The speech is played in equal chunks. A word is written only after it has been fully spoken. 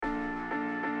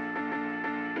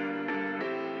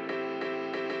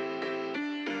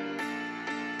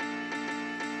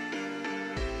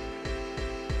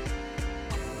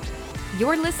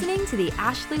You're listening to The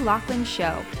Ashley Laughlin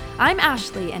Show. I'm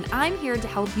Ashley, and I'm here to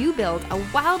help you build a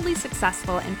wildly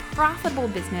successful and profitable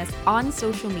business on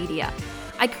social media.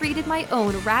 I created my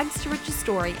own rags to riches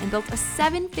story and built a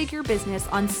 7-figure business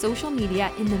on social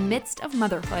media in the midst of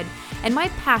motherhood, and my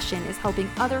passion is helping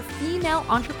other female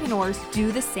entrepreneurs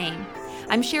do the same.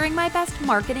 I'm sharing my best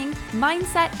marketing,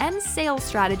 mindset, and sales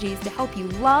strategies to help you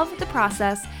love the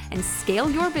process and scale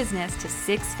your business to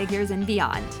 6 figures and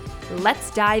beyond.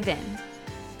 Let's dive in.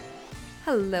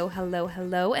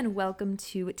 Hello, and welcome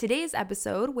to today's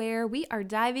episode where we are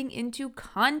diving into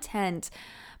content,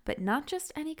 but not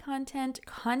just any content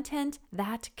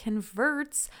that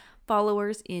converts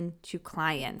followers into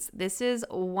clients. This is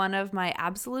one of my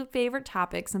absolute favorite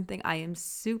topics, something I am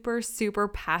super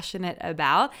passionate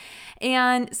about,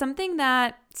 and something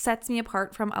that sets me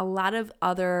apart from a lot of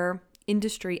other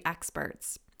industry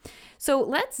experts. So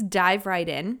let's dive right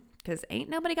in, because ain't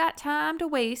nobody got time to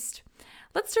waste.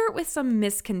 Let's start with some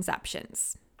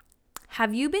misconceptions.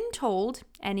 Have you been told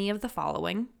any of the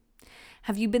following?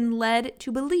 Have you been led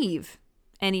to believe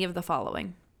any of the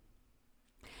following?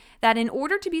 That in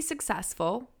order to be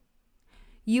successful,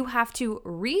 you have to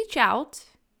reach out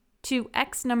to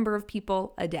X number of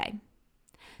people a day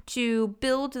to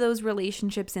build those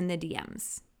relationships in the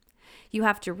DMs. You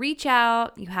have to reach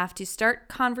out, you have to start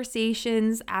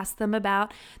conversations, ask them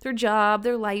about their job,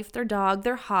 their life, their dog,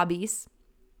 their hobbies.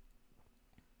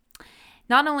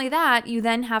 Not only that, you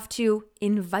then have to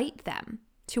invite them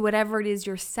to whatever it is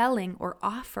you're selling or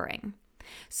offering.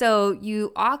 So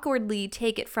you awkwardly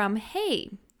take it from,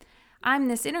 hey, I'm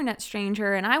this internet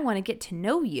stranger and I want to get to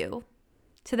know you,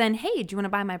 to then, hey, do you want to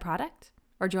buy my product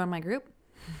or join my group?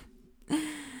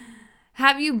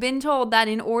 Have you been told that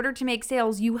in order to make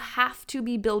sales, you have to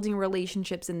be building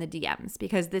relationships in the DMs,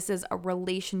 because this is a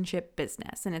relationship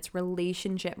business and it's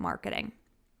relationship marketing?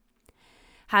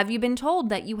 Have you been told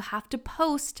that you have to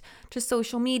post to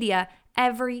social media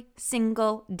every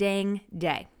single dang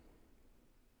day?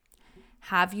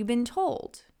 Have you been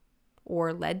told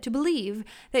or led to believe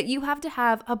that you have to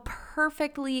have a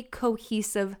perfectly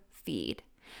cohesive feed?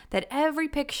 That every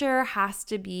picture has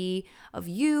to be of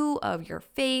you, of your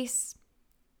face.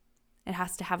 It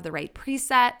has to have the right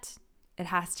preset. It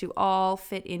has to all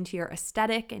fit into your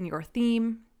aesthetic and your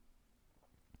theme.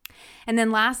 And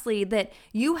then lastly, that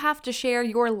you have to share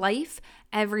your life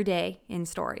every day in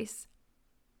stories.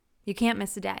 You can't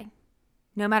miss a day.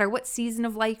 No matter what season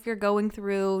of life you're going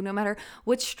through, no matter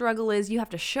what struggle is, you have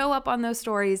to show up on those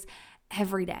stories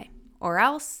every day. Or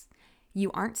else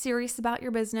you aren't serious about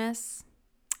your business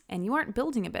and you aren't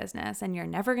building a business and you're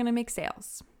never going to make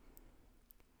sales.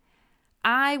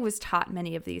 I was taught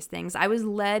many of these things. I was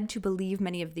led to believe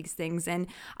many of these things, and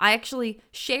I actually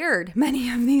shared many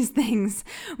of these things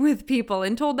with people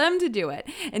and told them to do it.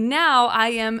 And now I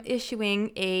am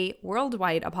issuing a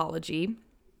worldwide apology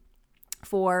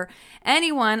for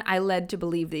anyone I led to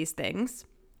believe these things.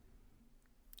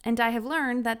 And I have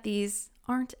learned that these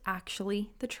aren't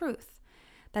actually the truth,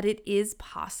 that it is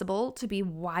possible to be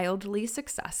wildly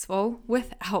successful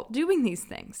without doing these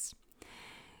things.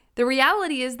 The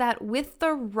reality is that with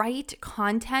the right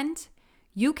content,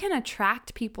 you can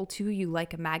attract people to you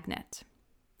like a magnet.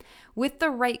 With the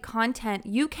right content,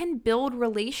 you can build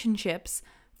relationships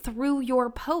through your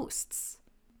posts.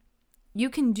 You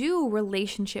can do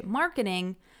relationship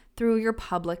marketing through your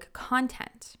public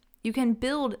content. You can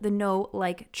build the know,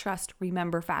 like, trust,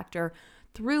 remember factor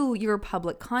through your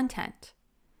public content.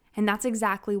 And that's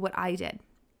exactly what I did.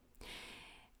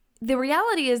 The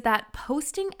reality is that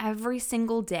posting every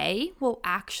single day will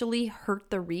actually hurt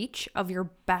the reach of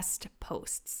your best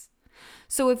posts.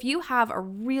 So if you have a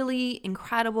really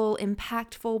incredible,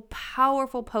 impactful,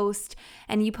 powerful post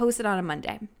and you post it on a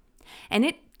Monday and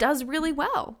it does really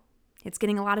well, it's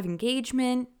getting a lot of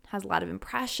engagement, has a lot of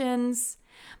impressions,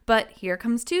 but here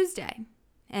comes Tuesday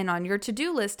and on your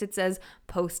to-do list it says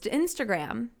post to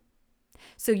Instagram.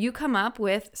 So you come up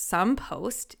with some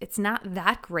post. It's not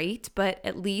that great, but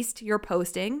at least you're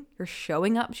posting, you're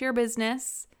showing up to your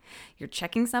business, you're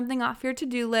checking something off your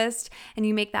to-do list, and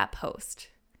you make that post.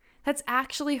 That's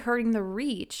actually hurting the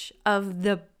reach of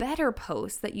the better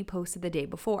post that you posted the day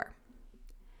before.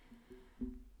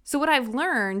 So what I've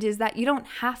learned is that you don't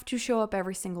have to show up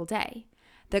every single day.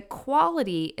 That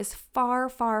quality is far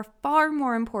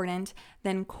more important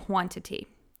than quantity.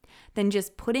 Than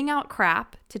just putting out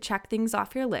crap to check things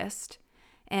off your list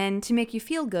and to make you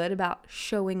feel good about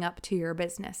showing up to your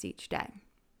business each day.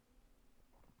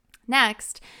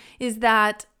 Next is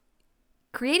that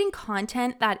creating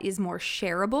content that is more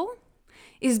shareable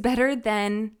is better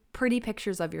than pretty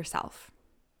pictures of yourself.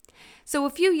 So a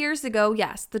few years ago,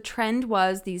 yes, the trend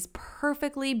was these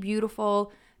perfectly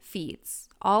beautiful feeds,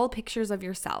 all pictures of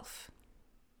yourself.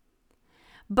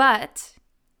 But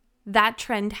that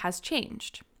trend has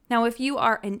changed. Now, if you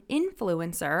are an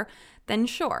influencer, then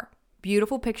sure,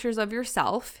 beautiful pictures of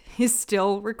yourself is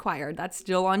still required. That's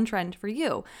still on trend for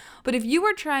you. But if you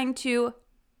are trying to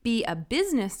be a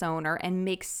business owner and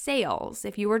make sales,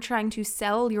 if you are trying to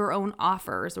sell your own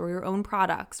offers or your own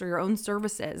products or your own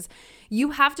services,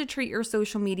 you have to treat your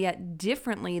social media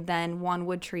differently than one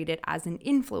would treat it as an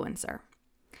influencer.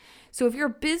 So if you're a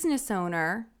business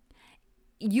owner,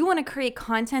 you want to create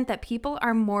content that people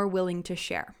are more willing to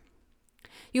share.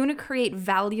 You want to create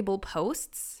valuable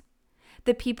posts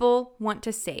that people want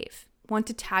to save, want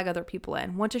to tag other people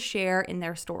in, want to share in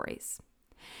their stories.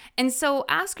 And so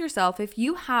ask yourself, if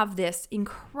you have this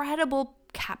incredible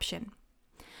caption,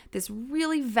 this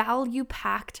really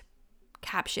value-packed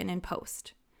caption and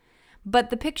post,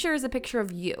 but the picture is a picture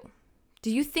of you,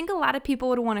 do you think a lot of people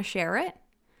would want to share it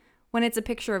when it's a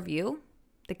picture of you?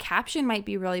 The caption might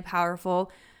be really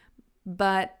powerful,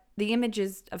 but the image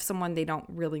is of someone they don't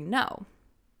really know.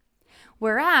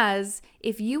 Whereas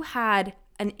if you had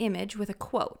an image with a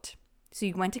quote, so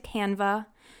you went to Canva,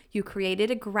 you created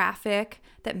a graphic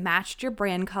that matched your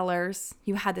brand colors,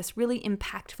 you had this really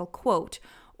impactful quote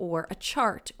or a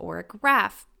chart or a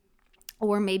graph,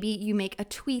 or maybe you make a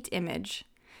tweet image.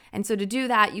 And so to do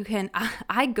that,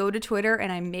 I go to Twitter and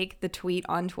I make the tweet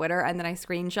on Twitter and then I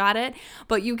screenshot it,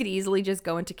 but you could easily just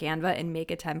go into Canva and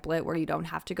make a template where you don't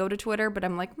have to go to Twitter. But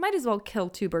I'm like, might as well kill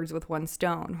two birds with one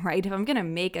stone, right? If I'm going to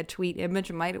make a tweet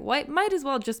image, might as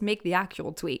well just make the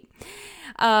actual tweet.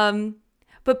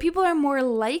 But people are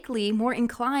more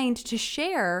inclined to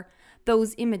share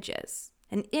those images,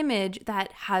 an image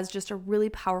that has just a really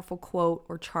powerful quote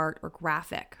or chart or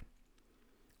graphic.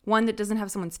 One that doesn't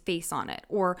have someone's face on it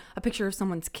or a picture of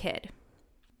someone's kid.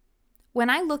 When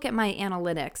I look at my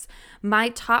analytics, my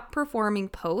top performing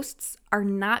posts are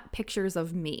not pictures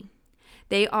of me.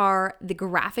 They are the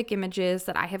graphic images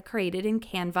that I have created in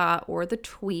Canva or the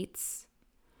tweets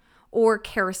or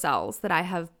carousels that I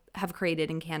have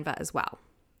created in Canva as well.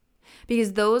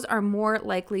 Because those are more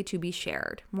likely to be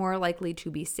shared, more likely to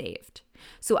be saved.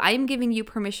 So I am giving you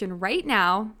permission right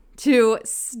now to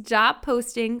stop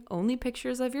posting only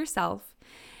pictures of yourself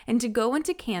and to go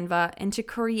into Canva and to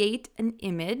create an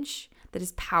image that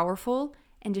is powerful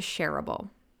and is shareable.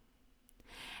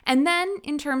 And then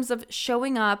in terms of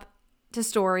showing up to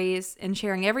stories and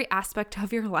sharing every aspect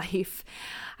of your life,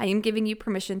 I am giving you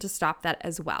permission to stop that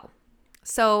as well.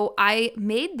 So I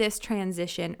made this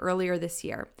transition earlier this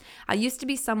year. I used to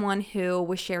be someone who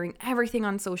was sharing everything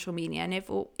on social media. And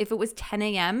if it was 10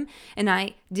 a.m. and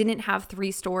I didn't have 3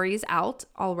 stories out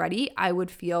already, I would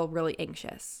feel really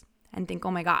anxious and think, oh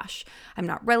my gosh, I'm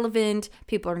not relevant.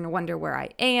 People are going to wonder where I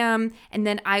am. And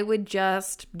then I would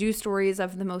just do stories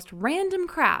of the most random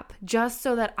crap just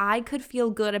so that I could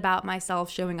feel good about myself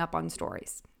showing up on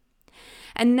stories.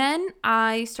 And then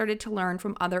I started to learn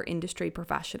from other industry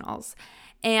professionals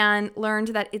and learned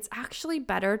that it's actually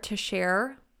better to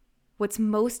share what's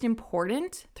most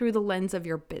important through the lens of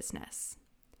your business.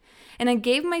 And I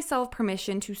gave myself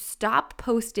permission to stop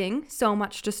posting so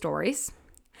much to stories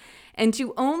and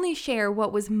to only share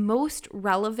what was most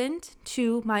relevant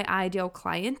to my ideal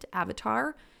client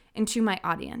avatar and to my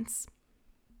audience.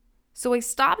 So I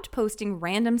stopped posting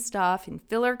random stuff and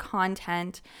filler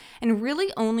content and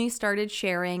really only started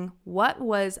sharing what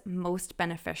was most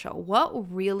beneficial,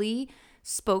 what really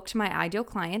spoke to my ideal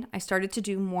client. I started to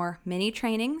do more mini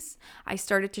trainings. I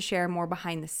started to share more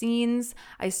behind the scenes.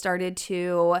 I started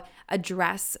to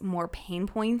address more pain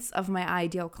points of my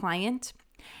ideal client.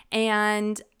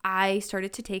 And I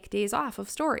started to take days off of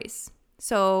stories.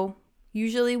 So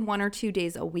usually 1 or 2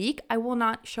 days a week, I will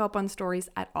not show up on stories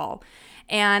at all.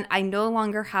 And I no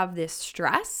longer have this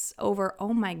stress over,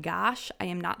 oh my gosh, I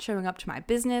am not showing up to my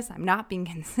business. I'm not being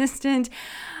consistent.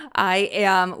 I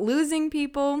am losing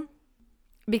people.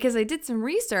 Because I did some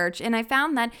research and I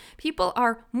found that people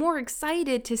are more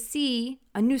excited to see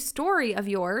a new story of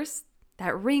yours,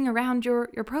 that ring around your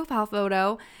profile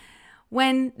photo,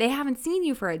 when they haven't seen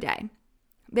you for a day.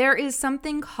 There is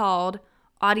something called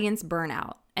audience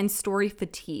burnout and story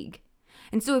fatigue.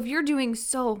 And so if you're doing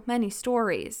so many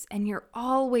stories and you're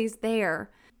always there,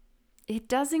 it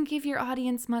doesn't give your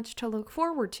audience much to look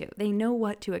forward to. They know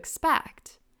what to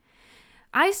expect.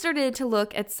 I started to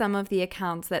look at some of the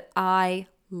accounts that I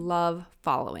love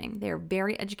following. They're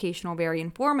very educational, very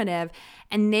informative,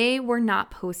 and they were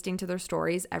not posting to their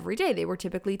stories every day. They were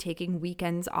typically taking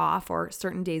weekends off or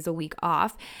certain days a week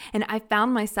off. And I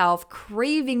found myself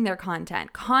craving their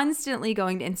content, constantly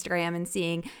going to Instagram and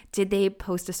seeing, did they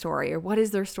post a story or what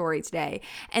is their story today?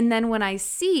 And then when I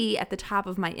see at the top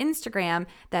of my Instagram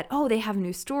that, oh, they have a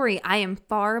new story, I am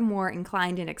far more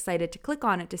inclined and excited to click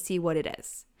on it to see what it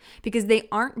is. Because they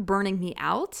aren't burning me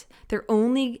out. They're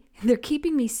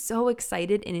keeping me so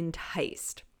excited and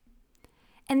enticed.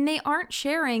 And they aren't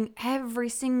sharing every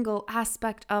single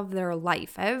aspect of their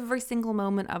life, every single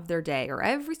moment of their day, or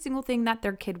every single thing that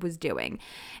their kid was doing.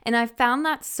 And I found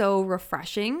that so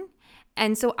refreshing.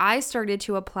 And so I started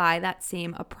to apply that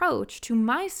same approach to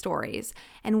my stories.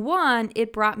 And one,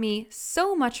 it brought me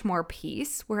so much more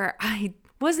peace where I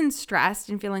wasn't stressed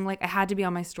and feeling like I had to be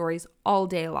on my stories all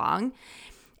day long.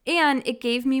 And it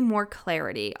gave me more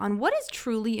clarity on what is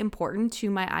truly important to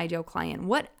my ideal client,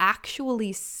 what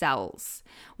actually sells,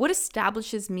 what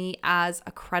establishes me as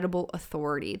a credible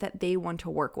authority that they want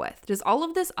to work with. Does all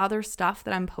of this other stuff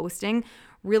that I'm posting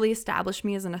really establish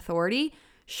me as an authority?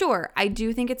 Sure, I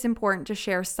do think it's important to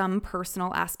share some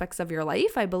personal aspects of your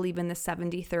life. I believe in the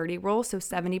 70-30 rule. So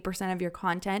 70% of your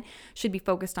content should be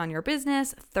focused on your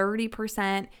business,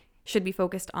 30% should be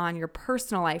focused on your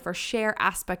personal life or share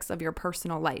aspects of your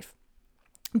personal life.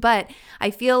 But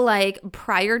I feel like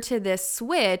prior to this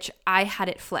switch, I had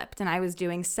it flipped and I was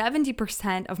doing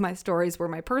 70% of my stories were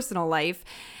my personal life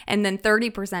and then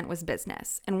 30% was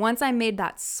business. And once I made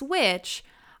that switch,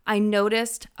 I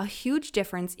noticed a huge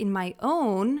difference in my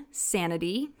own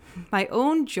sanity, my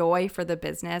own joy for the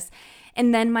business,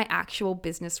 and then my actual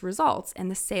business results and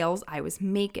the sales I was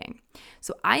making.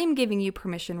 So I am giving you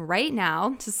permission right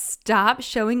now to stop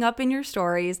showing up in your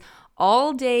stories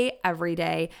all day, every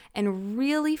day, and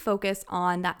really focus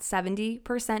on that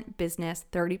 70% business,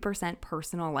 30%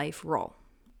 personal life rule.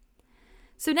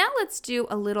 So now let's do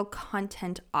a little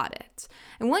content audit.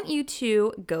 I want you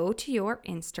to go to your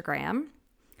Instagram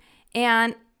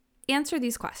and answer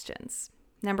these questions.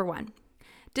 Number 1,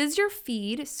 does your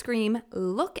feed scream,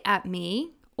 look at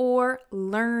me, or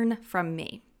learn from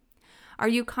me? Are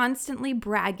you constantly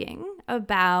bragging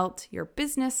about your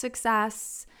business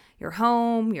success, your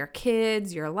home, your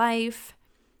kids, your life,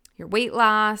 your weight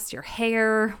loss, your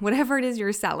hair, whatever it is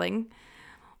you're selling?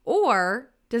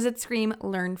 Or does it scream,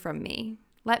 learn from me?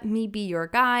 Let me be your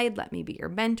guide. Let me be your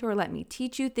mentor. Let me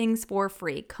teach you things for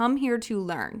free. Come here to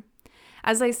learn.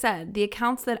 As I said, the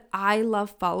accounts that I love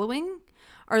following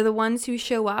are the ones who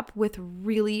show up with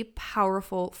really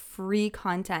powerful free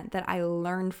content that I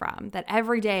learn from, that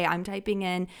every day I'm typing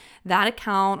in that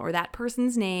account or that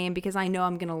person's name because I know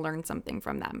I'm going to learn something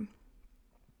from them.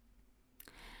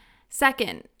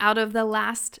 Second, out of the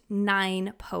last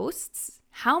 9 posts,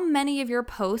 how many of your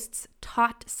posts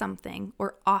taught something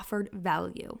or offered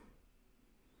value?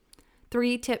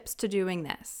 3 tips to doing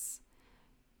this.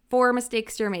 4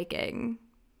 mistakes you're making.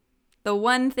 The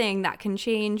one thing that can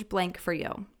change blank for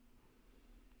you.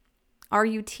 Are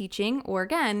you teaching, or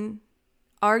again,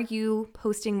 are you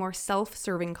posting more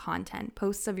self-serving content,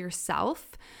 posts of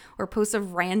yourself or posts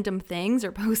of random things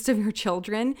or posts of your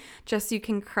children, just so you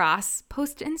can post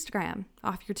to Instagram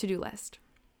off your to-do list?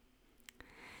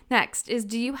 Next is,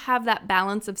 do you have that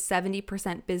balance of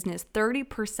 70% business, 30%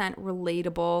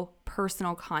 relatable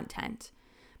personal content,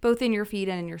 both in your feed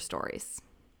and in your stories?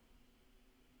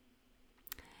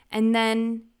 And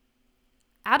then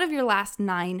out of your last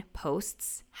 9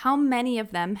 posts, how many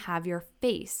of them have your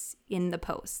face in the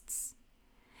posts?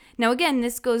 Now, again,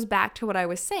 this goes back to what I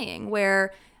was saying,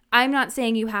 where I'm not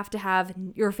saying you have to have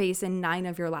your face in 9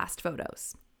 of your last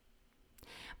photos.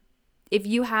 If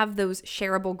you have those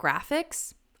shareable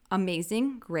graphics,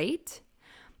 amazing, great.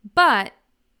 But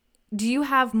do you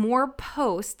have more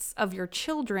posts of your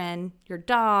children, your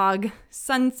dog,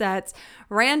 sunsets,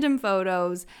 random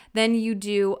photos than you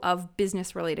do of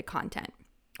business-related content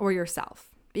or yourself?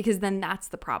 Because then that's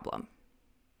the problem.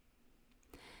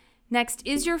 Next,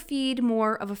 is your feed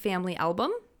more of a family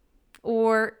album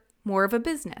or more of a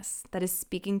business that is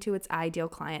speaking to its ideal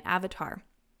client avatar?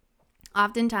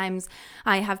 Oftentimes,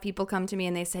 I have people come to me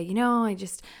and they say,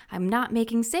 I'm not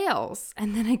making sales.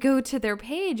 And then I go to their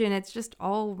page and it's just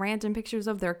all random pictures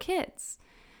of their kids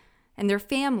and their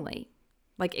family,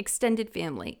 like extended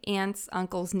family, aunts,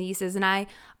 uncles, nieces. And I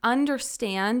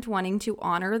understand wanting to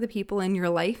honor the people in your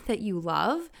life that you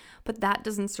love, but that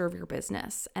doesn't serve your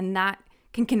business and that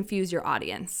can confuse your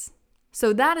audience.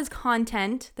 So that is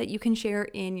content that you can share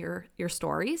in your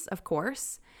stories, of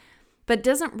course, but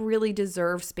doesn't really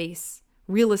deserve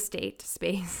real estate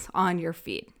space on your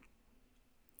feed.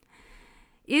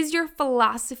 Is your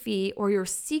philosophy or your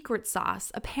secret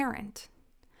sauce apparent?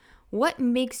 What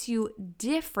makes you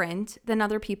different than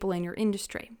other people in your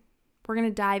industry? We're going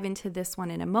to dive into this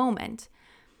one in a moment.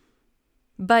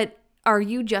 But are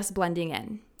you just blending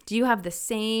in? Do you have the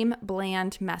same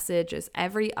bland message as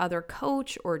every other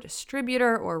coach or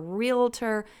distributor or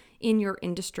realtor in your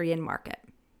industry and market?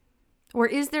 Or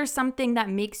is there something that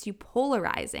makes you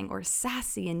polarizing or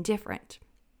sassy and different?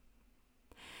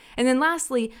 And then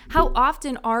lastly, how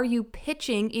often are you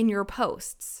pitching in your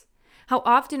posts? How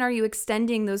often are you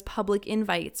extending those public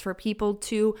invites for people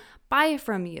to buy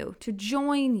from you, to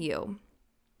join you,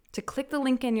 to click the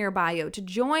link in your bio, to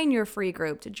join your free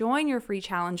group, to join your free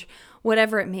challenge,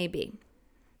 whatever it may be?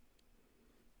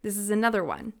 This is another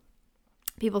one.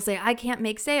 People say, I can't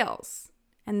make sales.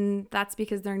 And that's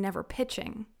because they're never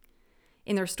pitching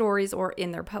in their stories or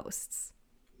in their posts.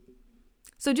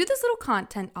 So do this little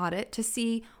content audit to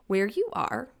see where you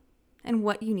are and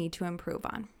what you need to improve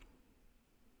on.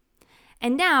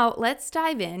 And now let's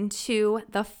dive into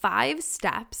the 5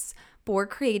 steps for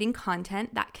creating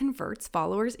content that converts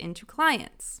followers into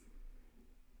clients.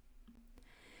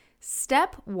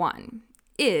 Step 1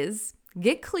 is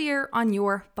get clear on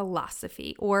your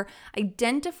philosophy or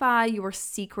identify your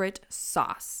secret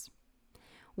sauce.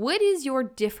 What is your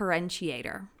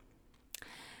differentiator?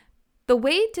 The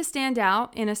way to stand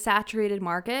out in a saturated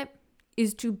market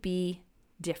is to be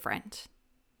different.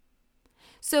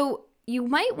 So you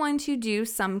might want to do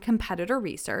some competitor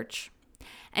research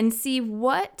and see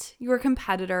what your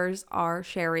competitors are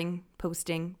sharing,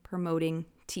 posting, promoting,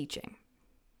 teaching.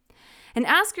 And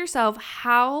ask yourself,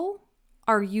 how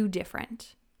are you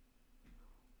different?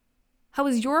 How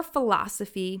is your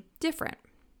philosophy different?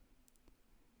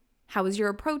 How is your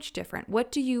approach different?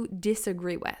 What do you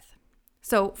disagree with?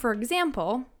 So, for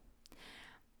example,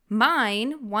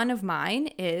 one of mine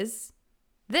is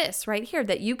this right here,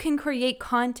 that you can create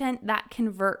content that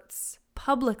converts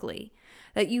publicly,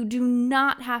 that you do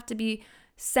not have to be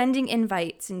sending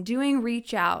invites and doing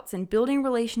reach outs and building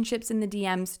relationships in the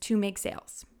DMs to make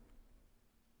sales.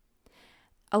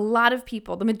 A lot of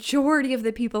people, the majority of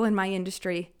the people in my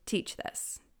industry teach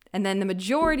this. And then the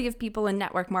majority of people in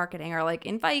network marketing are like,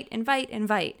 invite, invite,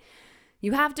 invite.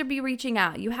 You have to be reaching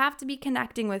out. You have to be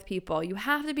connecting with people. You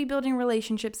have to be building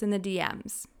relationships in the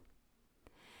DMs.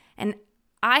 And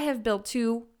I have built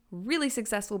 2 really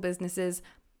successful businesses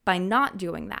by not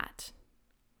doing that,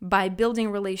 by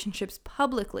building relationships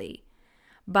publicly,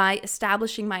 by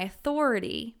establishing my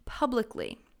authority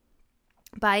publicly,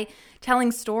 by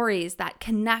telling stories that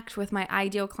connect with my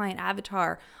ideal client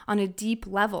avatar on a deep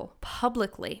level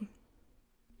publicly.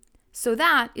 So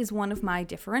that is one of my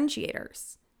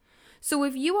differentiators. So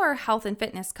if you are a health and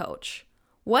fitness coach,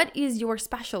 what is your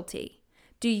specialty?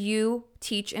 Do you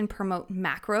teach and promote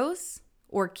macros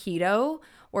or keto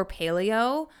or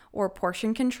paleo or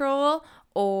portion control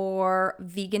or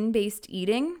vegan-based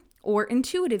eating or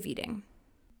intuitive eating?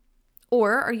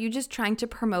 Or are you just trying to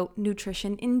promote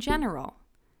nutrition in general?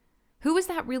 Who is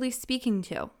that really speaking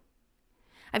to?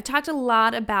 I've talked a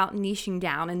lot about niching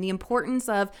down and the importance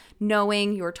of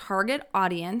knowing your target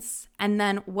audience and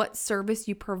then what service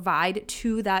you provide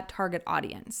to that target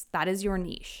audience. That is your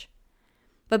niche.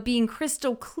 But being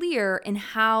crystal clear in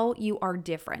how you are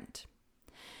different.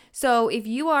 So if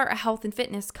you are a health and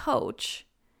fitness coach,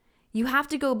 you have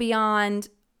to go beyond,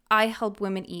 I help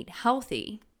women eat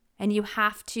healthy. And you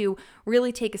have to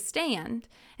really take a stand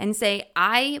and say,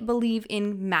 I believe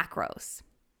in macros.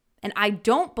 And I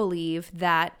don't believe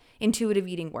that intuitive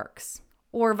eating works,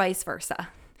 or vice versa.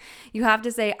 You have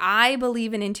to say, I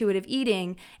believe in intuitive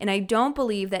eating, and I don't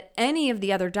believe that any of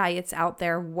the other diets out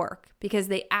there work because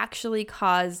they actually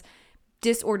cause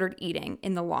disordered eating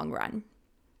in the long run.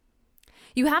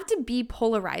 You have to be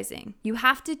polarizing. You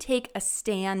have to take a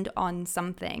stand on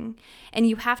something, and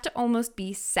you have to almost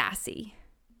be sassy.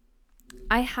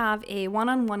 I have a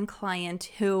one-on-one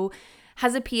client who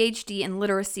has a PhD in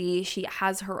literacy. She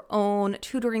has her own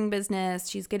tutoring business.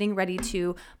 She's getting ready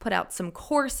to put out some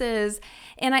courses.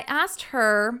 And I asked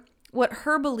her what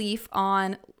her belief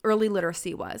on early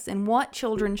literacy was and what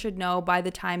children should know by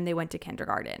the time they went to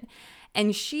kindergarten.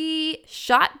 And she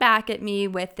shot back at me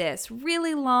with this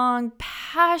really long,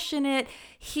 passionate,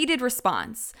 heated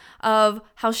response of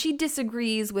how she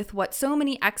disagrees with what so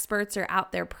many experts are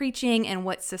out there preaching and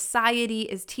what society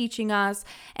is teaching us,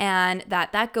 and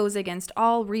that goes against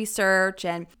all research.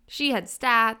 And she had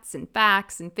stats and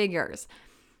facts and figures.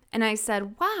 And I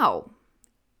said, wow,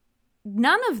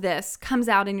 none of this comes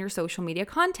out in your social media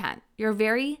content. You're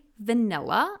very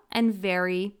vanilla and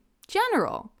very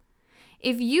general.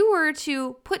 If you were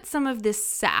to put some of this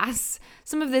sass,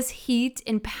 some of this heat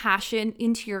and passion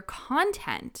into your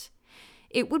content,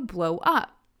 it would blow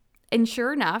up. And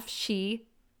sure enough, she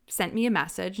sent me a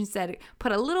message and said,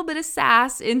 put a little bit of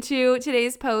sass into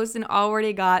today's post and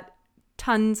already got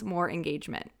tons more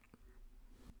engagement.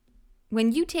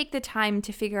 When you take the time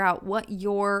to figure out what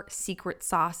your secret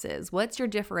sauce is, what's your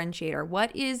differentiator,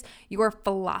 what is your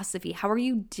philosophy, how are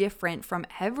you different from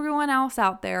everyone else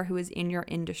out there who is in your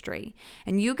industry,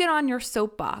 and you get on your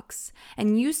soapbox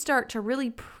and you start to really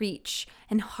preach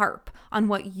and harp on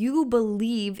what you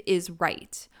believe is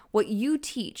right, what you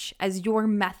teach as your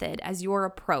method, as your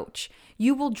approach,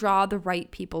 you will draw the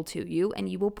right people to you and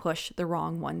you will push the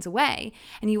wrong ones away.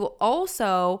 And you will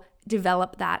also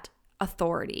develop that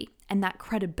authority and that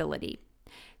credibility.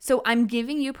 So I'm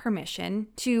giving you permission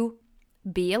to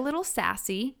be a little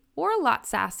sassy or a lot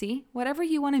sassy, whatever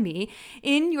you want to be,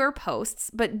 in your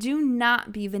posts, but do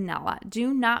not be vanilla.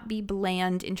 Do not be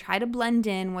bland and try to blend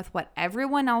in with what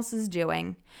everyone else is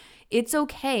doing. It's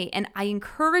okay, and I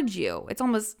encourage you, it's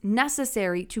almost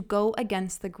necessary to go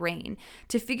against the grain,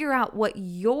 to figure out what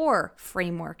your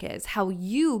framework is, how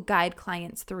you guide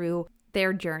clients through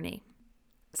their journey.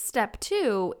 Step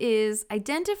 2 is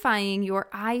identifying your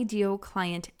ideal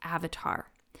client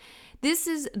avatar. This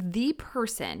is the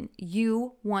person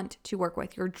you want to work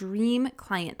with, your dream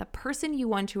client, the person you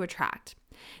want to attract.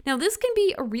 Now, this can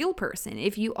be a real person.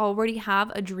 If you already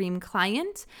have a dream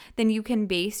client, then you can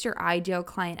base your ideal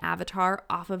client avatar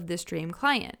off of this dream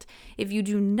client. If you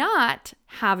do not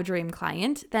have a dream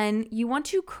client, then you want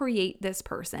to create this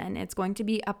person. It's going to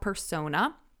be a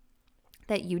persona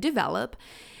that you develop,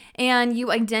 and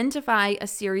you identify a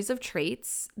series of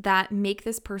traits that make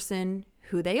this person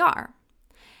who they are.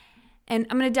 And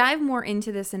I'm going to dive more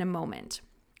into this in a moment.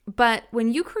 But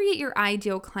when you create your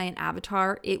ideal client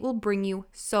avatar, it will bring you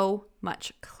so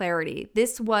much clarity.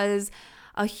 This was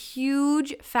a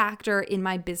huge factor in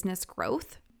my business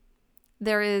growth.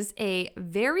 There is a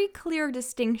very clear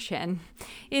distinction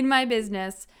in my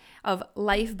business of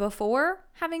life before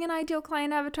having an ideal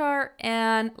client avatar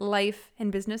and life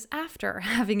and business after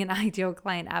having an ideal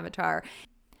client avatar.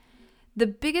 The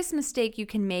biggest mistake you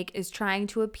can make is trying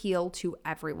to appeal to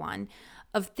everyone,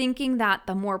 of thinking that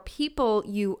the more people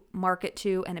you market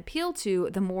to and appeal to,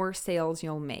 the more sales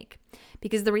you'll make.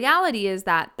 Because the reality is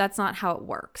that that's not how it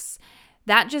works.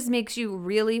 That just makes you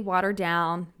really watered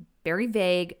down, very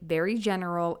vague, very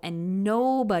general, and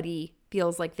nobody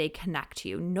feels like they connect to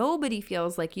you. Nobody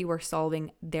feels like you are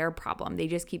solving their problem. They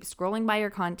just keep scrolling by your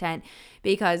content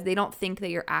because they don't think that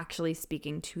you're actually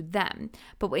speaking to them.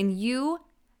 But when you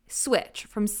switch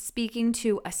from speaking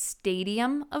to a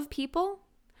stadium of people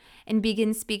and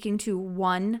begin speaking to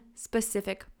one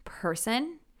specific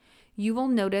person, you will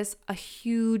notice a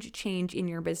huge change in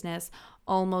your business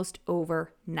almost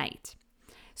overnight.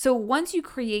 So once you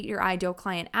create your ideal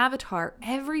client avatar,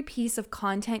 every piece of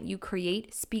content you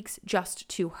create speaks just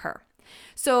to her.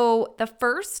 So the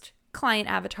first client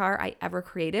avatar I ever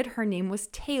created, her name was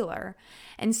Taylor.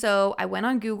 And so I went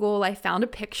on Google, I found a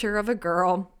picture of a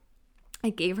girl. I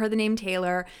gave her the name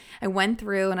Taylor. I went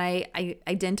through and I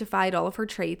identified all of her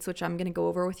traits, which I'm going to go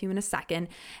over with you in a second.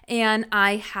 And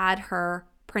I had her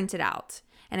printed out.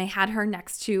 And I had her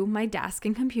next to my desk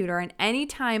and computer. And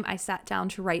anytime I sat down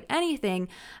to write anything,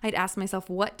 I'd ask myself,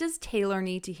 what does Taylor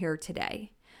need to hear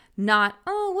today? Not,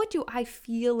 oh, what do I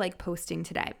feel like posting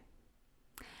today?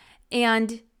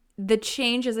 And the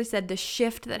change, as I said, the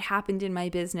shift that happened in my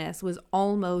business was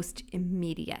almost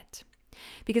immediate.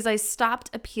 Because I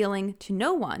stopped appealing to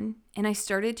no one and I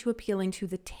started to appealing to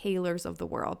the Taylors of the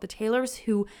world, the Taylors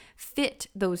who fit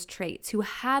those traits, who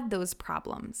had those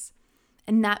problems.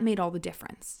 And that made all the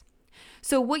difference.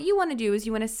 So what you want to do is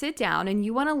you want to sit down and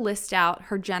you want to list out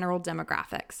her general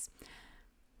demographics.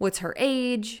 What's her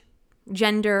age,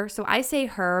 gender? So I say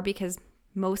her because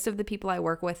most of the people I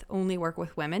work with only work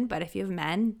with women, but if you have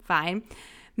men, fine.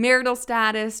 Marital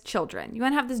status, children. You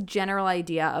want to have this general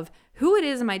idea of who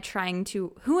am I trying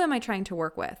to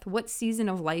work with? What season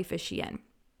of life is she in?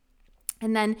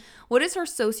 And then what is her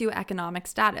socioeconomic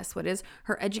status? What is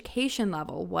her education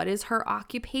level? What is her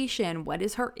occupation? What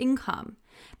is her income?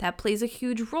 That plays a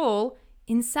huge role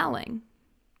in selling.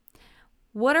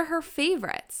 What are her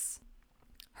favorites?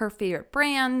 Her favorite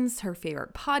brands, her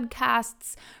favorite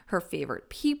podcasts, her favorite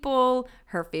people,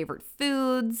 her favorite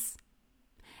foods.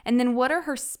 And then what are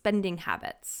her spending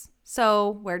habits?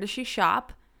 So where does she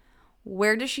shop?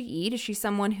 Where does she eat? Is she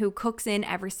someone who cooks in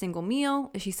every single meal?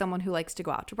 Is she someone who likes to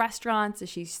go out to restaurants? Is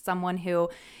she someone who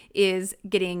is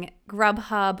getting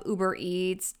Grubhub, Uber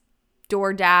Eats,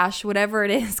 DoorDash, whatever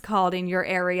it is called in your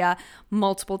area,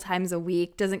 multiple times a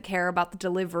week, doesn't care about the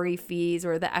delivery fees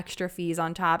or the extra fees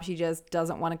on top. She just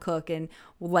doesn't want to cook and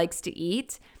likes to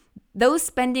eat. Those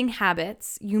spending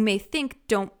habits you may think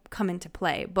don't come into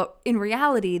play, but in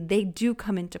reality, they do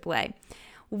come into play.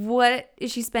 What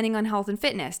is she spending on health and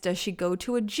fitness? Does she go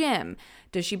to a gym?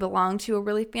 Does she belong to a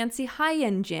really fancy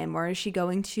high-end gym? Or is she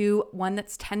going to one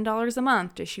that's $10 a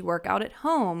month? Does she work out at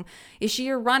home? Is she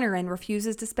a runner and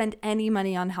refuses to spend any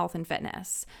money on health and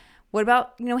fitness? What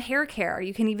about, hair care?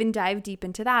 You can even dive deep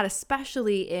into that,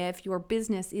 especially if your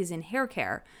business is in hair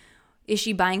care. Is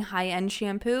she buying high-end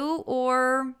shampoo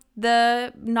or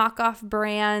the knockoff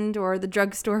brand or the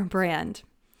drugstore brand?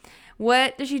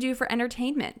 What does she do for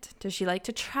entertainment? Does she like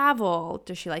to travel?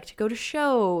 Does she like to go to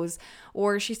shows?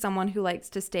 Or is she someone who likes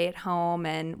to stay at home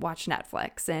and watch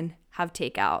Netflix and have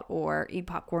takeout or eat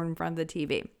popcorn in front of the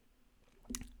TV?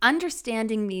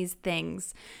 Understanding these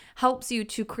things helps you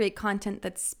to create content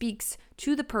that speaks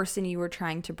to the person you are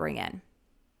trying to bring in.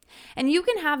 And you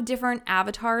can have different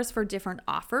avatars for different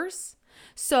offers.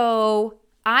 So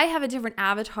I have a different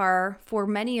avatar for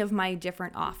many of my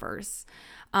different offers.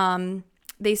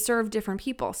 They serve different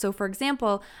people. So for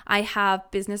example, I have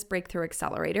Business Breakthrough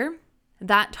Accelerator.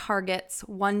 That targets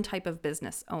one type of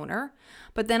business owner.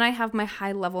 But then I have my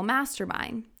high level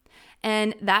mastermind.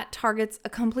 And that targets a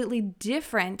completely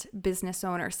different business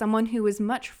owner, someone who is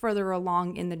much further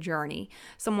along in the journey,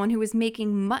 someone who is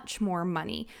making much more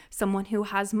money, someone who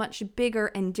has much bigger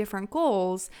and different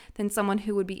goals than someone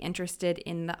who would be interested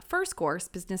in the first course,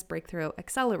 Business Breakthrough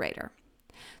Accelerator.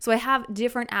 So I have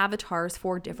different avatars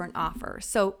for different offers.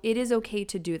 So it is okay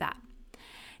to do that.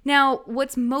 Now,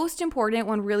 what's most important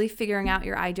when really figuring out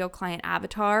your ideal client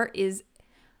avatar is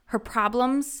her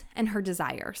problems and her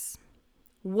desires.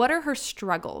 What are her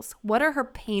struggles? What are her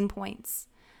pain points?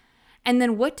 And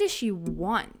then what does she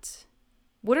want?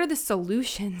 What are the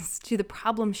solutions to the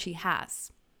problem she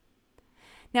has?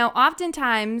 Now,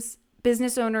 oftentimes,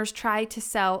 business owners try to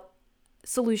sell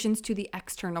solutions to the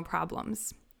external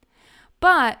problems.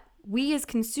 But we as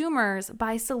consumers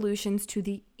buy solutions to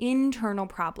the internal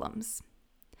problems.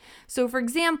 So for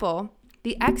example,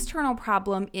 the external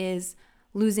problem is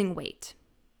losing weight.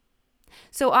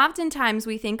 So oftentimes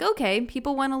we think, okay,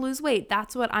 people want to lose weight.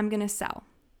 That's what I'm going to sell.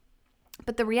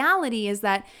 But the reality is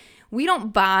that we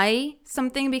don't buy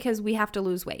something because we have to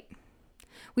lose weight.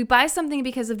 We buy something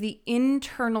because of the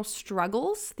internal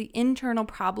struggles, the internal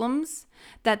problems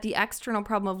that the external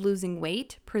problem of losing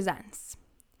weight presents.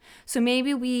 So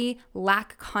maybe we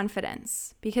lack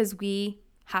confidence because we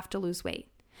have to lose weight.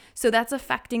 So that's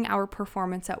affecting our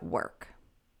performance at work.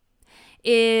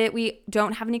 We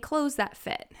don't have any clothes that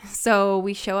fit. So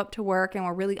we show up to work and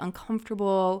we're really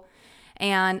uncomfortable,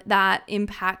 and that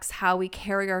impacts how we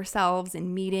carry ourselves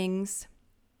in meetings.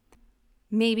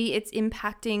 Maybe it's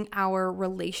impacting our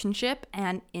relationship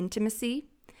and intimacy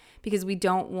because we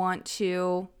don't want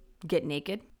to get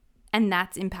naked, and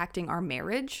that's impacting our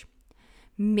marriage.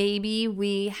 Maybe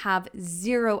we have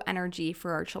zero energy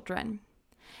for our children,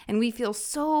 and we feel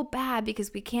so bad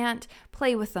because we can't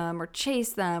play with them or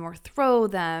chase them or throw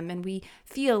them, and we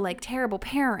feel like terrible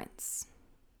parents.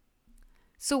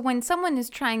 So when someone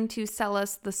is trying to sell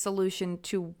us the solution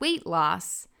to weight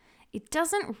loss, it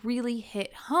doesn't really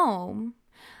hit home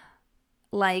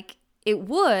like it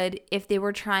would if they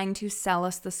were trying to sell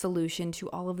us the solution to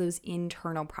all of those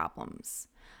internal problems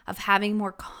of having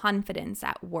more confidence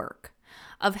at work,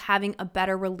 of having a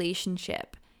better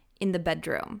relationship in the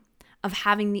bedroom, of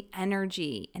having the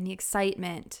energy and the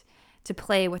excitement to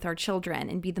play with our children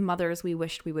and be the mothers we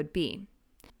wished we would be.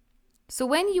 So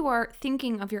when you are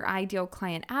thinking of your ideal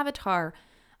client avatar,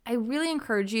 I really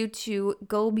encourage you to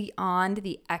go beyond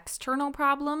the external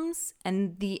problems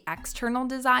and the external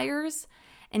desires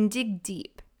and dig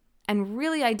deep and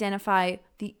really identify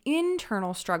the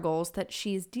internal struggles that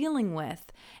she's dealing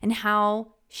with and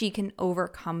how she can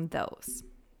overcome those.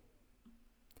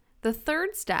 The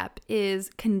third step is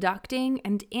conducting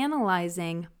and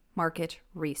analyzing market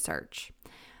research.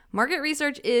 Market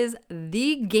research is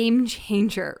the game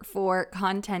changer for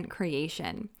content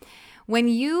creation. When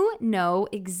you know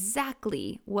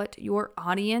exactly what your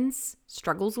audience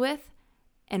struggles with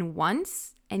and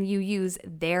wants, and you use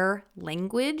their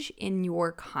language in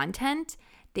your content,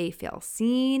 they feel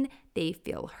seen, they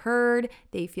feel heard,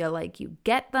 they feel like you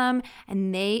get them,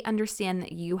 and they understand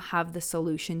that you have the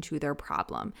solution to their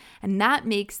problem. And that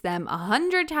makes them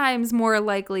 100 times more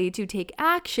likely to take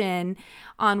action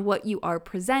on what you are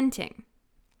presenting.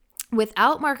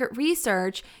 Without market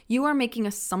research, you are making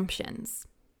assumptions.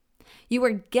 You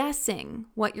are guessing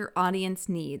what your audience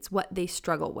needs, what they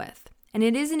struggle with. And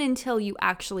it isn't until you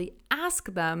actually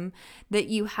ask them that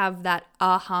you have that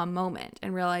aha moment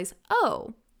and realize,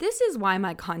 oh, this is why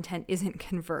my content isn't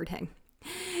converting.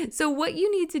 So what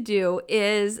you need to do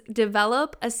is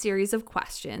develop a series of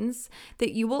questions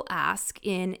that you will ask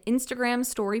in Instagram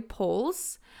story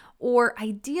polls or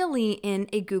ideally in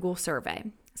a Google survey.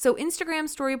 So Instagram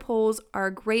story polls are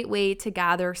a great way to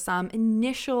gather some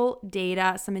initial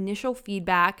data, some initial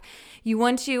feedback. You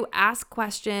want to ask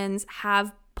questions,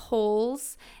 have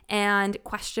polls and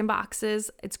question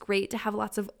boxes. It's great to have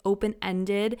lots of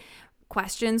open-ended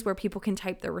questions where people can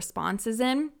type their responses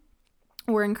in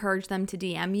or encourage them to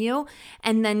DM you,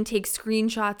 and then take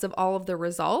screenshots of all of the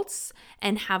results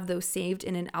and have those saved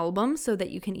in an album so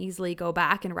that you can easily go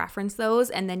back and reference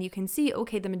those. And then you can see,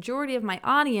 okay, the majority of my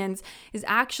audience is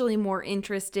actually more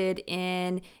interested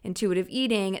in intuitive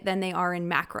eating than they are in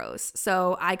macros.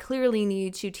 So I clearly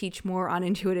need to teach more on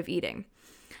intuitive eating.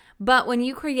 But when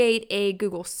you create a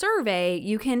Google survey,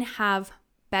 you can have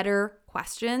better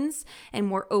questions and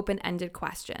more open-ended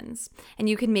questions. And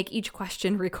you can make each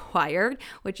question required,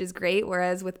 which is great.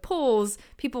 Whereas with polls,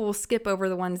 people will skip over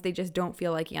the ones they just don't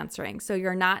feel like answering. So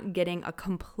you're not getting a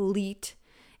complete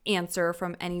answer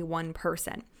from any one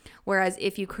person. Whereas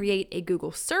if you create a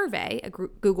Google survey, a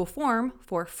Google form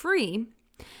for free,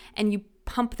 and you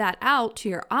pump that out to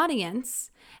your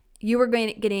audience, you are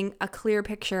getting a clear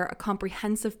picture, a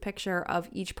comprehensive picture of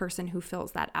each person who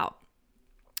fills that out,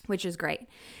 which is great.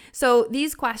 So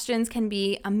these questions can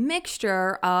be a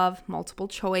mixture of multiple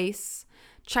choice,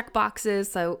 check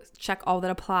boxes, so check all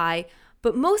that apply.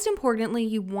 But most importantly,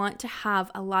 you want to have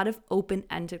a lot of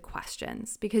open-ended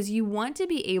questions because you want to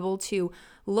be able to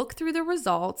look through the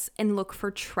results and look for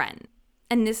trends.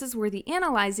 And this is where the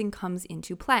analyzing comes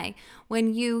into play.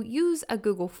 When you use a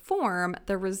Google form,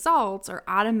 the results are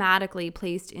automatically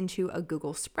placed into a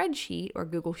Google spreadsheet or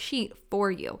Google Sheet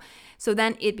for you. So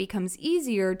then it becomes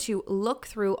easier to look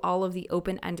through all of the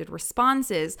open-ended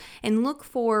responses and look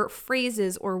for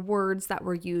phrases or words that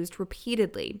were used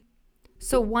repeatedly.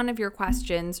 So one of your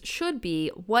questions should be,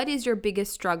 what is your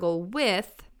biggest struggle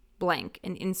with blank?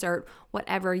 And insert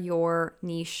whatever your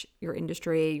niche, your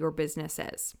industry, your business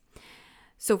is.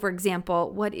 So for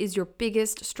example, what is your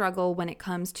biggest struggle when it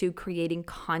comes to creating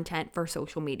content for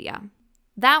social media?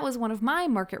 That was one of my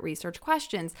market research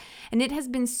questions, and it has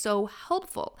been so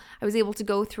helpful. I was able to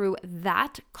go through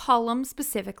that column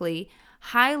specifically,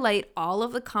 highlight all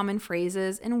of the common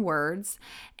phrases and words,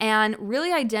 and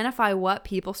really identify what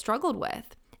people struggled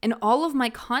with. And all of my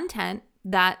content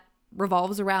that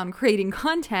revolves around creating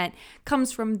content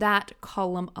comes from that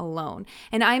column alone.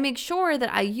 And I make sure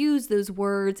that I use those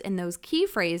words and those key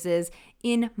phrases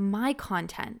in my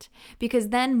content because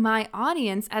then my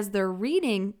audience, as they're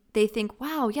reading, they think,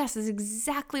 wow, yes, this is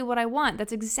exactly what I want.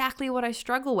 That's exactly what I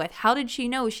struggle with. How did she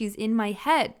know? She's in my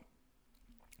head.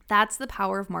 That's the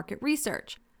power of market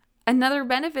research. Another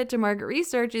benefit to market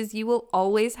research is you will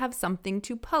always have something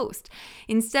to post.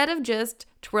 Instead of just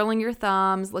twirling your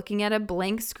thumbs, looking at a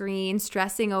blank screen,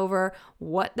 stressing over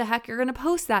what the heck you're going to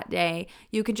post that day,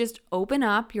 you can just open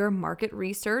up your market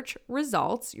research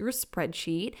results, your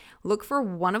spreadsheet, look for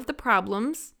one of the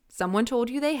problems someone told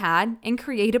you they had, and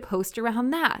create a post around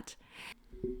that.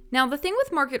 Now, the thing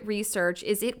with market research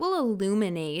is it will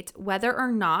illuminate whether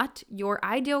or not your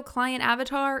ideal client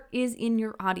avatar is in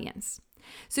your audience.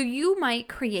 So you might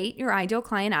create your ideal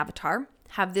client avatar,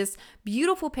 have this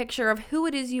beautiful picture of who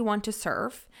it is you want to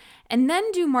serve, and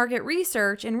then do market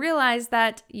research and realize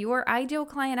that your ideal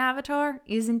client avatar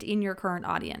isn't in your current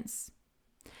audience.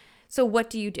 So what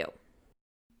do you do?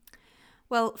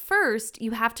 Well, first,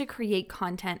 you have to create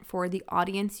content for the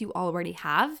audience you already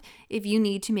have if you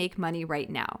need to make money right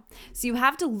now. So you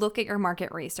have to look at your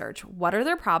market research. What are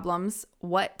their problems?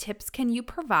 What tips can you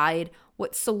provide?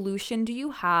 What solution do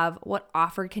you have? What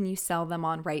offer can you sell them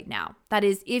on right now? That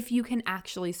is, if you can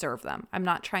actually serve them. I'm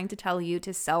not trying to tell you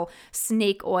to sell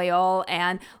snake oil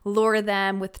and lure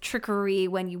them with trickery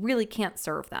when you really can't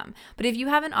serve them. But if you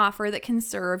have an offer that can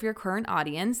serve your current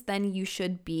audience, then you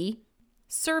should be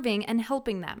serving and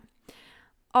helping them.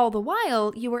 All the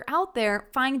while, you are out there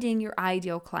finding your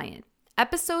ideal client.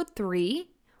 Episode 3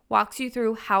 walks you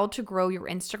through how to grow your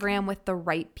Instagram with the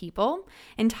right people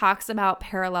and talks about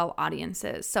parallel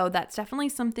audiences. So that's definitely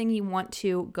something you want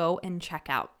to go and check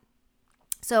out.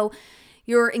 So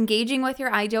You're engaging with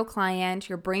your ideal client,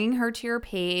 you're bringing her to your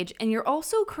page, and you're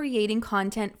also creating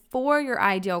content for your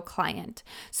ideal client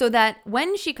so that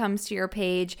when she comes to your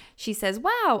page, she says,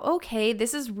 wow, okay,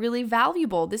 this is really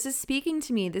valuable. This is speaking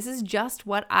to me. This is just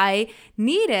what I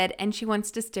needed, and she wants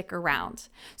to stick around.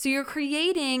 So you're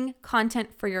creating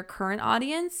content for your current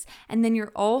audience, and then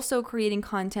you're also creating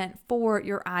content for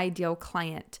your ideal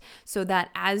client so that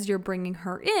as you're bringing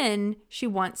her in, she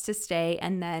wants to stay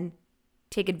and then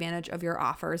take advantage of your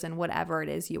offers and whatever it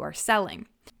is you are selling.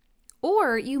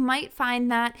 Or you might find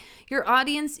that your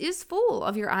audience is full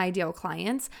of your ideal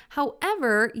clients.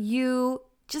 However, you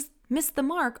just missed the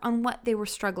mark on what they were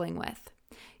struggling with.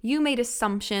 You made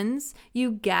assumptions,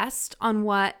 you guessed on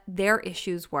what their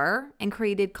issues were and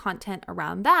created content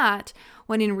around that,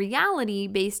 when in reality,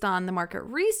 based on the market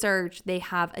research, they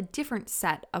have a different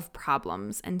set of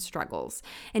problems and struggles.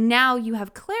 And now you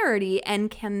have clarity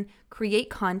and can create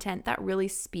content that really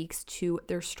speaks to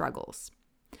their struggles.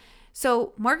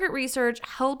 So market research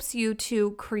helps you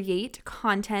to create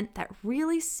content that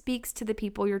really speaks to the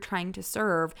people you're trying to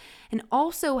serve, and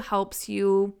also helps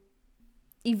you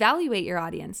evaluate your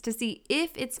audience to see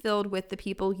if it's filled with the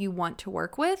people you want to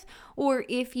work with, or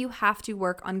if you have to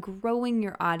work on growing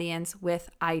your audience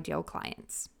with ideal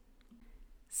clients.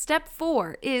 Step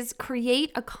 4 is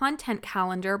create a content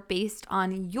calendar based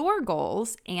on your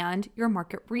goals and your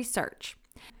market research.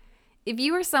 If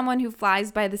you are someone who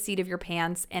flies by the seat of your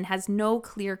pants and has no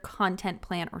clear content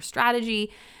plan or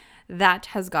strategy, that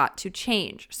has got to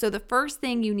change. So the first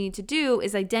thing you need to do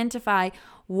is identify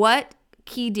what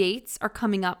key dates are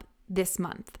coming up this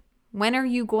month. When are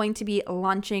you going to be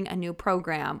launching a new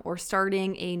program or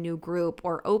starting a new group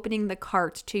or opening the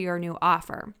cart to your new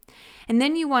offer? And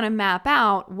then you want to map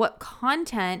out what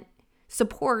content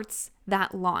supports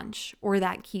that launch or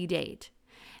that key date.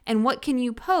 And what can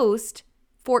you post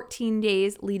 14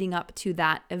 days leading up to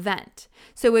that event?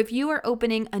 So if you are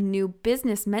opening a new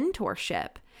business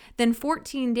mentorship, then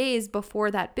 14 days before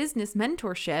that business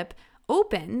mentorship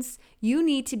opens, you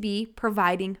need to be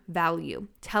providing value,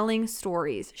 telling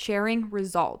stories, sharing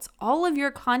results. All of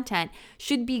your content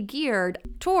should be geared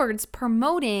towards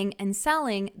promoting and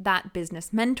selling that business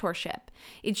mentorship.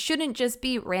 It shouldn't just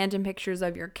be random pictures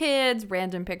of your kids,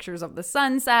 random pictures of the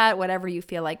sunset, whatever you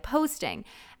feel like posting.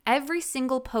 Every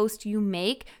single post you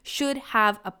make should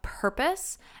have a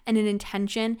purpose and an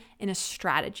intention and a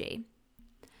strategy.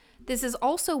 This is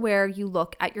also where you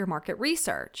look at your market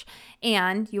research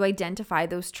and you identify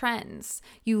those trends.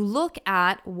 You look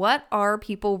at what are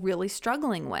people really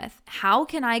struggling with? How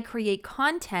can I create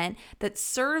content that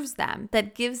serves them,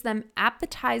 that gives them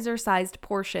appetizer-sized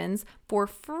portions for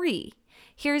free?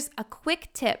 Here's a quick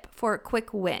tip for a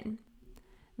quick win.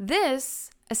 This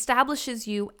establishes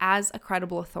you as a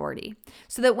credible authority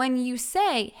so that when you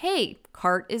say, hey,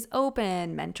 cart is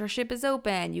open, mentorship is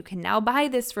open, you can now buy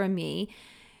this from me,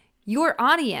 your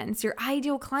audience, your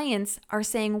ideal clients are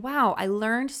saying, wow, I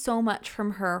learned so much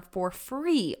from her for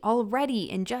free already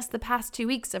in just the past 2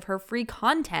 weeks of her free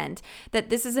content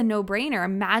that this is a no-brainer.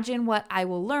 Imagine what I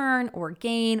will learn or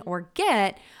gain or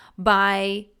get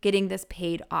by getting this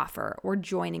paid offer or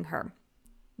joining her.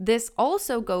 This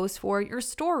also goes for your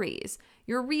stories,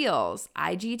 your reels,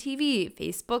 IGTV,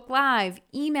 Facebook Live,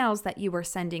 emails that you are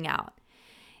sending out.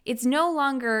 It's no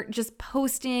longer just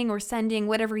posting or sending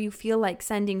whatever you feel like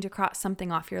sending to cross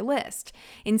something off your list.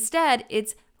 Instead,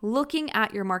 it's looking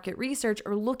at your market research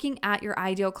or looking at your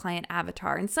ideal client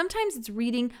avatar. And sometimes it's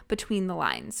reading between the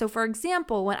lines. So for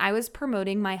example, when I was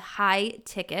promoting my high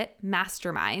ticket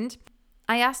mastermind,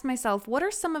 I asked myself, what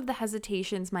are some of the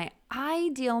hesitations my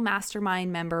ideal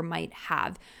mastermind member might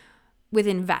have with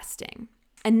investing?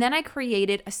 And then I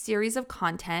created a series of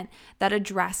content that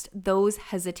addressed those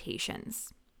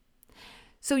hesitations.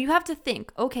 So you have to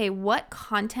think, okay, what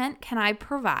content can I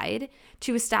provide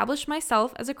to establish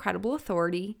myself as a credible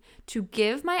authority, to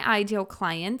give my ideal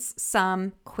clients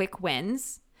some quick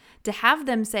wins, to have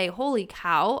them say, holy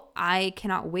cow, I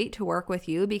cannot wait to work with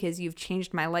you because you've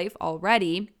changed my life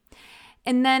already.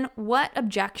 And then what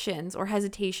objections or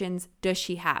hesitations does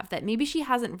she have that maybe she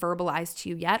hasn't verbalized to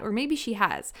you yet, or maybe she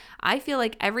has? I feel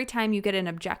like every time you get an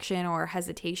objection or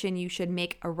hesitation, you should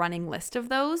make a running list of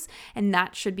those, and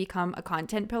that should become a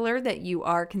content pillar that you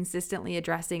are consistently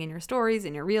addressing in your stories,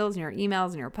 in your reels, in your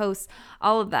emails, in your posts,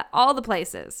 all of that, all the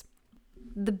places.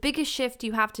 The biggest shift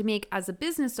you have to make as a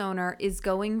business owner is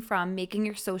going from making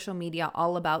your social media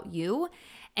all about you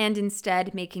and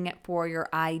instead making it for your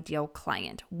ideal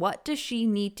client. What does she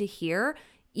need to hear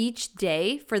each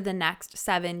day for the next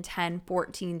 7, 10,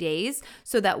 14 days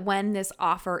so that when this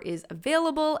offer is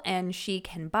available and she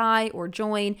can buy or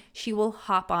join, she will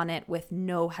hop on it with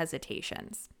no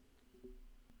hesitations?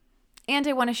 And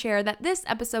I want to share that this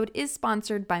episode is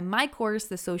sponsored by my course,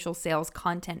 the Social Sales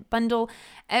Content Bundle.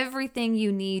 Everything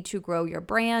you need to grow your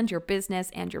brand, your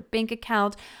business, and your bank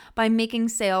account by making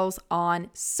sales on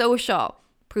social.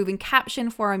 Proven caption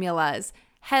formulas,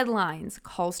 headlines,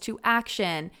 calls to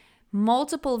action,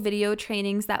 multiple video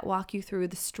trainings that walk you through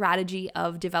the strategy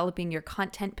of developing your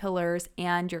content pillars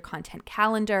and your content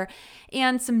calendar,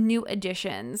 and some new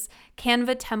additions,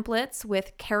 Canva templates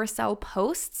with carousel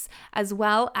posts, as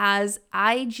well as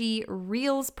IG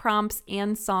Reels prompts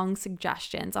and song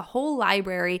suggestions, a whole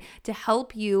library to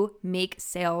help you make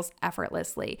sales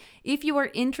effortlessly. If you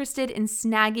are interested in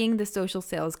snagging the Social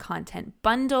Sales Content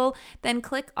Bundle, then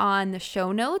click on the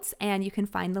show notes and you can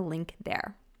find the link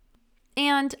there.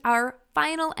 And our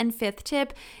final and fifth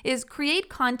tip is create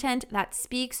content that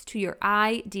speaks to your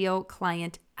ideal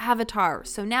client avatar.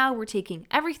 So now we're taking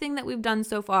everything that we've done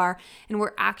so far and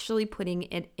we're actually putting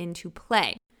it into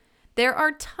play. There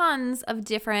are tons of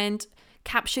different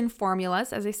caption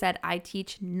formulas. As I said, I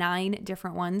teach 9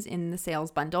 different ones in the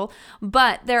sales bundle,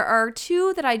 but there are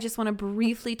 2 that I just want to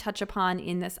briefly touch upon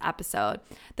in this episode.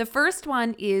 The first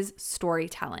one is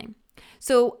storytelling.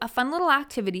 So a fun little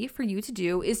activity for you to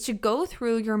do is to go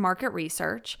through your market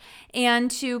research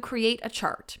and to create a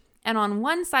chart. And on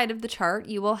one side of the chart,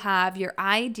 you will have your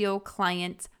ideal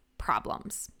client's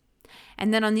problems.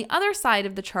 And then on the other side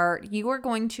of the chart, you are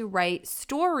going to write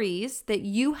stories that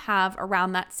you have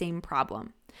around that same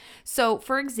problem. So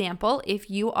for example, if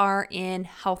you are in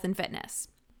health and fitness,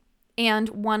 and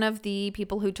one of the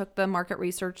people who took the market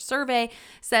research survey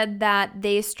said that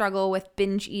they struggle with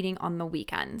binge eating on the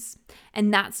weekends.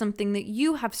 And that's something that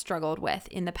you have struggled with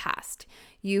in the past.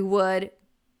 You would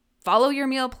follow your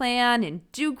meal plan and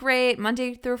do great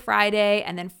Monday through Friday.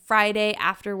 And then Friday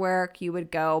after work, you would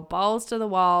go balls to the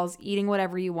walls, eating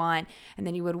whatever you want. And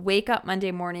then you would wake up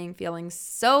Monday morning feeling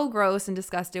so gross and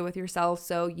disgusted with yourself.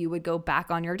 So you would go back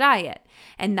on your diet.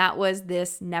 And that was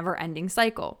this never-ending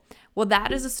cycle. Well,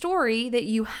 that is a story that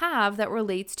you have that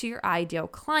relates to your ideal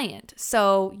client.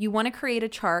 So you want to create a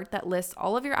chart that lists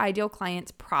all of your ideal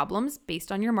clients' problems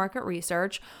based on your market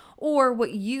research, or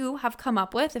what you have come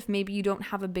up with if maybe you don't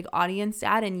have a big audience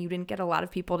yet and you didn't get a lot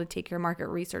of people to take your market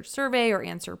research survey or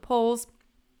answer polls.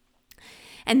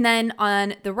 And then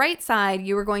on the right side,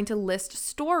 you are going to list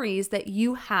stories that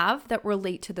you have that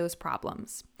relate to those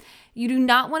problems. You do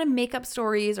not want to make up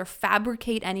stories or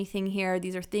fabricate anything here.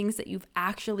 These are things that you've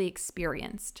actually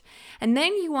experienced. And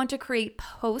then you want to create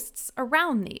posts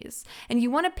around these. And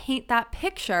you want to paint that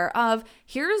picture of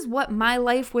here's what my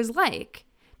life was like.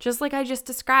 Just like I just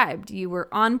described, you were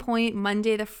on point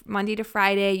Monday to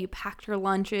Friday, you packed your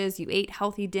lunches, you ate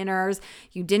healthy dinners,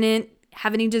 you didn't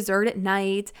have any dessert at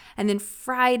night, and then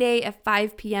Friday at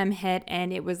 5 p.m. hit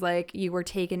and it was like you were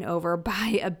taken over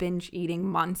by a binge eating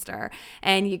monster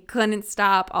and you couldn't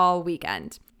stop all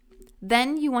weekend.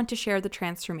 Then you want to share the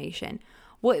transformation.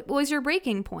 What was your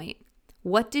breaking point?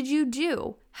 What did you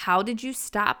do? How did you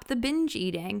stop the binge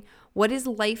eating? What is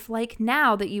life like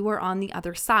now that you are on the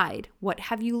other side? What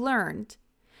have you learned?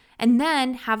 And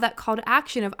then have that call to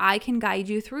action of I can guide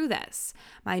you through this.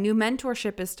 My new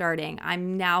mentorship is starting.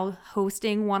 I'm now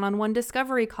hosting one-on-one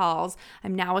discovery calls.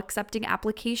 I'm now accepting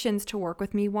applications to work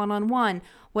with me one-on-one,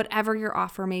 whatever your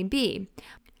offer may be.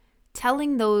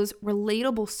 Telling those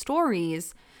relatable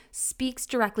stories speaks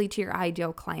directly to your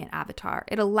ideal client avatar.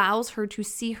 It allows her to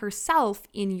see herself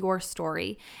in your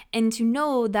story and to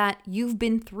know that you've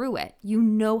been through it. You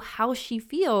know how she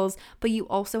feels, but you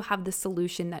also have the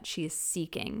solution that she is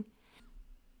seeking.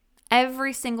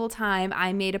 Every single time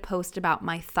I made a post about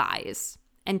my thighs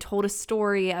and told a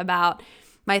story about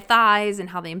my thighs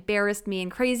and how they embarrassed me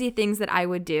and crazy things that I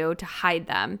would do to hide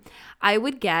them, I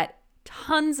would get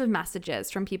tons of messages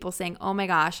from people saying, oh my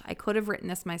gosh, I could have written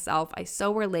this myself. I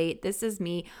so relate. This is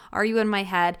me. Are you in my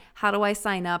head? How do I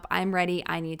sign up? I'm ready.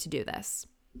 I need to do this.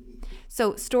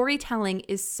 So storytelling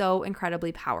is so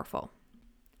incredibly powerful.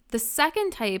 The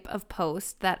second type of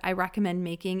post that I recommend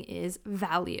making is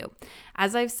value.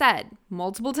 As I've said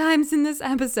multiple times in this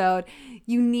episode,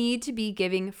 you need to be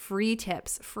giving free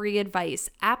tips, free advice,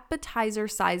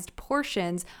 appetizer-sized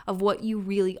portions of what you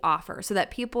really offer so that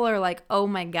people are like, oh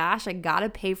my gosh, I gotta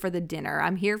pay for the dinner.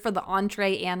 I'm here for the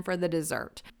entree and for the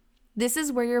dessert. This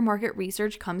is where your market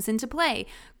research comes into play.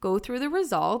 Go through the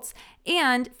results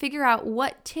and figure out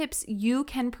what tips you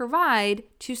can provide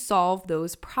to solve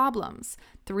those problems.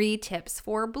 3 tips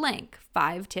for blank,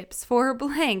 5 tips for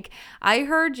blank. I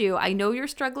heard you. I know you're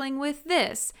struggling with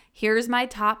this. Here's my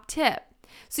top tip.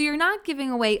 So you're not giving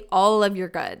away all of your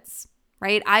goods,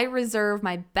 right? I reserve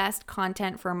my best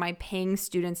content for my paying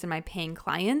students and my paying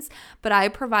clients, but I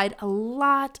provide a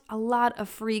lot of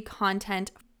free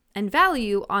content and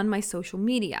value on my social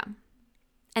media.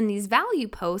 And these value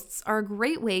posts are a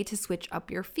great way to switch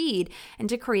up your feed and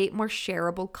to create more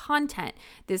shareable content.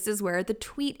 This is where the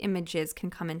tweet images can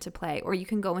come into play, or you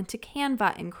can go into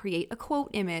Canva and create a quote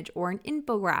image or an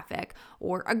infographic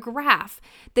or a graph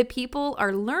that people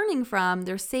are learning from,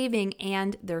 they're saving,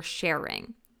 and they're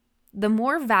sharing. The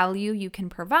more value you can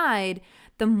provide,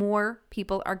 the more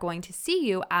people are going to see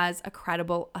you as a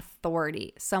credible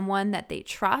authority, someone that they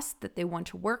trust, that they want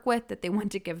to work with, that they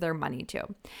want to give their money to.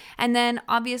 And then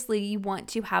obviously you want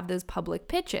to have those public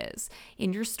pitches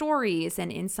in your stories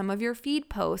and in some of your feed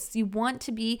posts. You want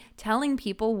to be telling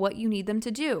people what you need them to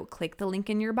do. Click the link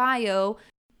in your bio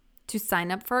to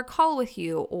sign up for a call with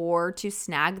you, or to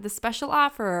snag the special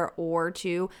offer, or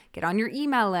to get on your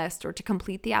email list, or to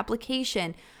complete the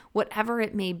application, whatever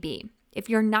it may be. If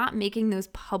you're not making those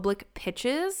public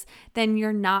pitches, then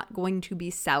you're not going to be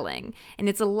selling. And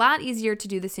it's a lot easier to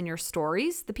do this in your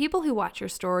stories. The people who watch your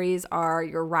stories are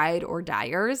your ride or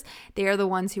diers. They are the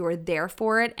ones who are there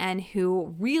for it and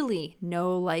who really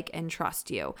know, like, and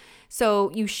trust you. So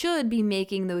you should be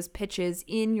making those pitches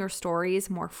in your stories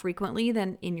more frequently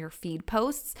than in your feed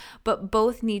posts, but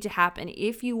both need to happen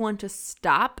if you want to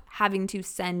stop having to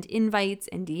send invites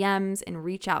and DMs and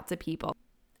reach out to people.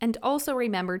 And also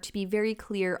remember to be very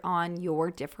clear on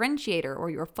your differentiator or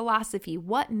your philosophy.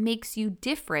 What makes you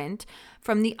different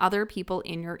from the other people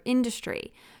in your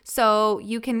industry? So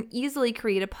you can easily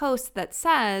create a post that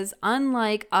says,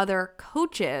 unlike other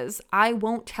coaches, I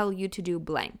won't tell you to do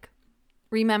blank.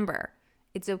 Remember,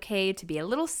 it's okay to be a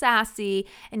little sassy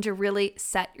and to really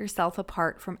set yourself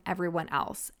apart from everyone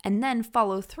else, and then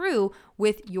follow through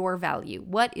with your value.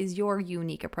 What is your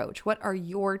unique approach? What are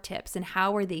your tips, and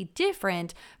how are they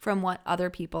different from what other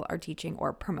people are teaching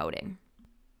or promoting?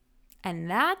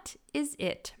 And that is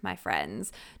it, my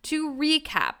friends. To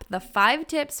recap, the 5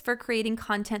 tips for creating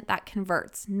content that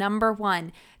converts. Number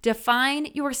 1, define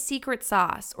your secret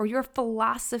sauce or your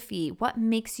philosophy. What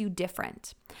makes you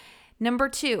different? Number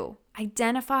 2,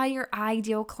 identify your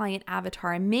ideal client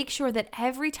avatar and make sure that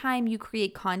every time you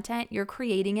create content, you're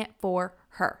creating it for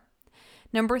her.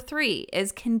 Number 3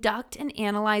 is conduct and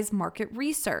analyze market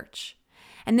research.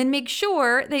 And then make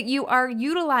sure that you are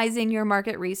utilizing your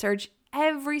market research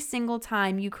every single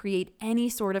time you create any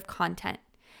sort of content.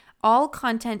 All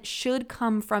content should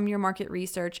come from your market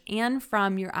research and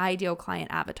from your ideal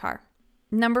client avatar.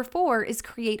 Number 4 is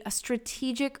create a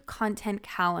strategic content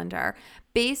calendar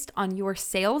based on your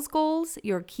sales goals,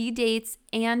 your key dates,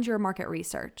 and your market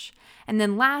research. And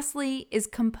then lastly is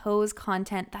compose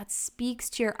content that speaks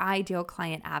to your ideal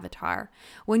client avatar.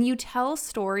 When you tell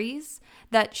stories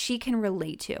that she can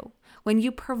relate to, when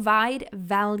you provide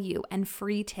value and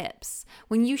free tips,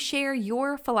 when you share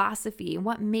your philosophy and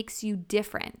what makes you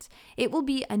different, it will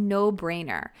be a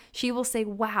no-brainer. She will say,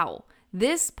 wow,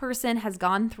 this person has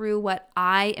gone through what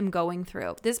I am going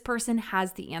through. This person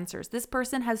has the answers. This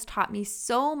person has taught me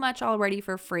so much already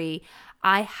for free.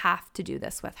 I have to do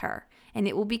this with her. And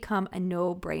it will become a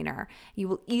no-brainer. You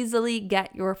will easily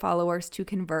get your followers to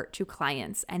convert to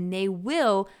clients, and they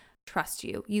will trust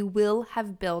you. You will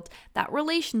have built that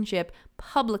relationship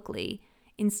publicly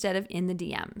instead of in the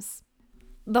DMs.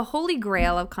 The holy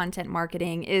grail of content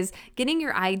marketing is getting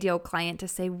your ideal client to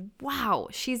say, wow,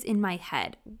 she's in my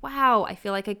head. Wow, I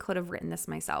feel like I could have written this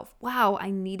myself. Wow, I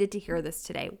needed to hear this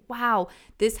today. Wow,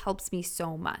 this helps me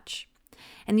so much.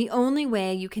 And the only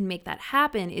way you can make that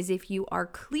happen is if you are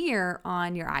clear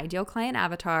on your ideal client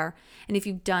avatar, and if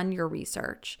you've done your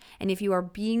research, and if you are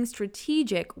being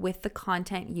strategic with the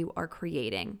content you are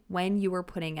creating when you are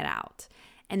putting it out.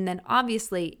 And then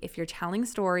obviously, if you're telling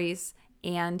stories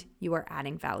and you are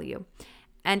adding value.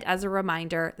 And as a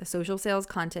reminder, the Social Sales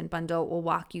Content Bundle will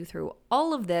walk you through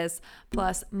all of this,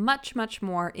 plus much, much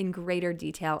more in greater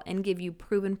detail, and give you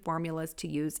proven formulas to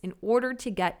use in order to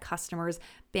get customers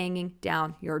banging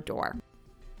down your door.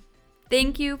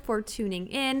 Thank you for tuning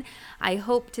in. I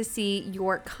hope to see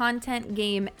your content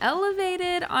game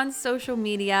elevated on social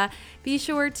media. Be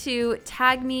sure to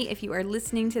tag me if you are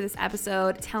listening to this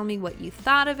episode. Tell me what you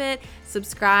thought of it.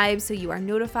 Subscribe so you are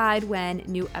notified when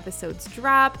new episodes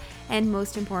drop. And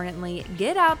most importantly,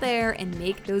 get out there and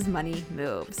make those money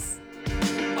moves.